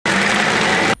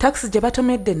taxi gye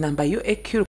batomedde namba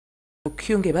UAQ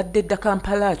Kyunge ebadde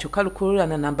Kampala kyo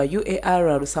kalukululana namba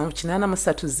UAR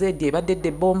 783Z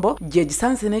ebadde Bombo gye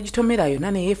gisanze n'egitomera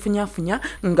yonna ne yeefunyafunya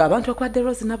ng'abantu okwadde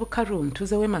Rose Nabukaru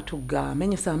omutuuze w'e Matugga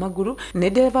amenyesa amagulu ne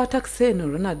dereva wa taxi eno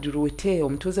Ronald Luwete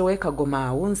omutuuze w'e Kagoma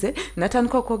awunze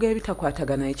n'atandika okwogera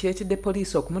ebitakwatagana ekireetedde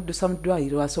poliisi okumuddusa mu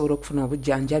ddwaliro asobola okufuna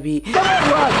obujjanjabi.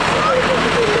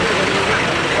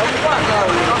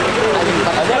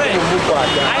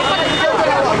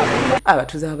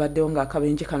 Abatuuze abaddewo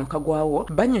ng'akabenje kano kagwawo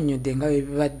bannyonnyodde nga bwe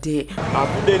bibadde.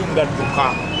 Afudde ngadduka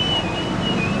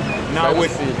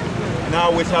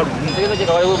naawe talumu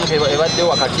ebadde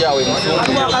wakati awe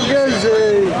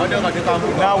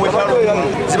naawe talumu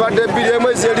zibadde ebbiri emu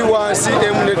ezeri wansi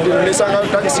emu nesanga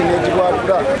takisi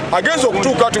negibwatula agenza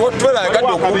okutuuka twera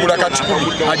yagadde okuwumula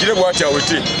katikumi agire bwati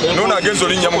awete nono agenza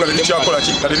olinnyamu nga tebikyakola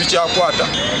ki nga tebikyakwata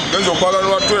genza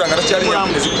okwagalwa twera nga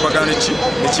takyalinyamu ezikubagana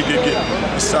nekigege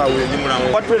essaawa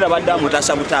enyimulango watwera badde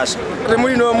amutaasa butaasa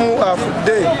temuli n'omu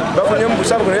afudde bafunye mu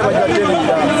busabu naye bagibaterera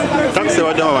takisi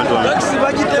ebaddemu abantu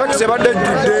takisi ebadde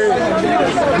ejjudde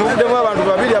muvuddemu abantu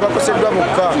babiri abakoseddwa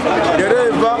bokka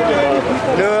dereva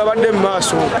nebadde mu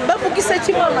maaso bavugisa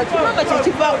ekimama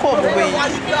kyekivaako obubenje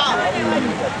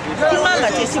kimama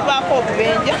kyekivaako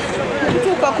obubenje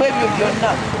kutuuka ku ebyo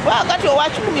byonna wakati owa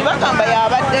 10 bagamba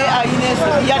yabadde alina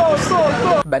ensobi yadduse.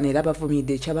 Bano era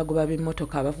bavumiridde ekyabagoba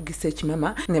b'emmotoka abavugisa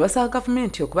ekimama ne basaba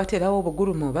gavumenti okubateerawo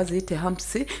obugulumo oba ziyite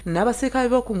hampusi n'abasirikale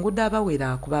b'oku nguudo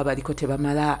abawera kuba abaliko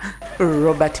tebamala.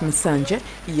 Robert Musanje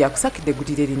yakusakidde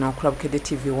eggulire lino okula Bukedde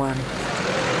TV 1.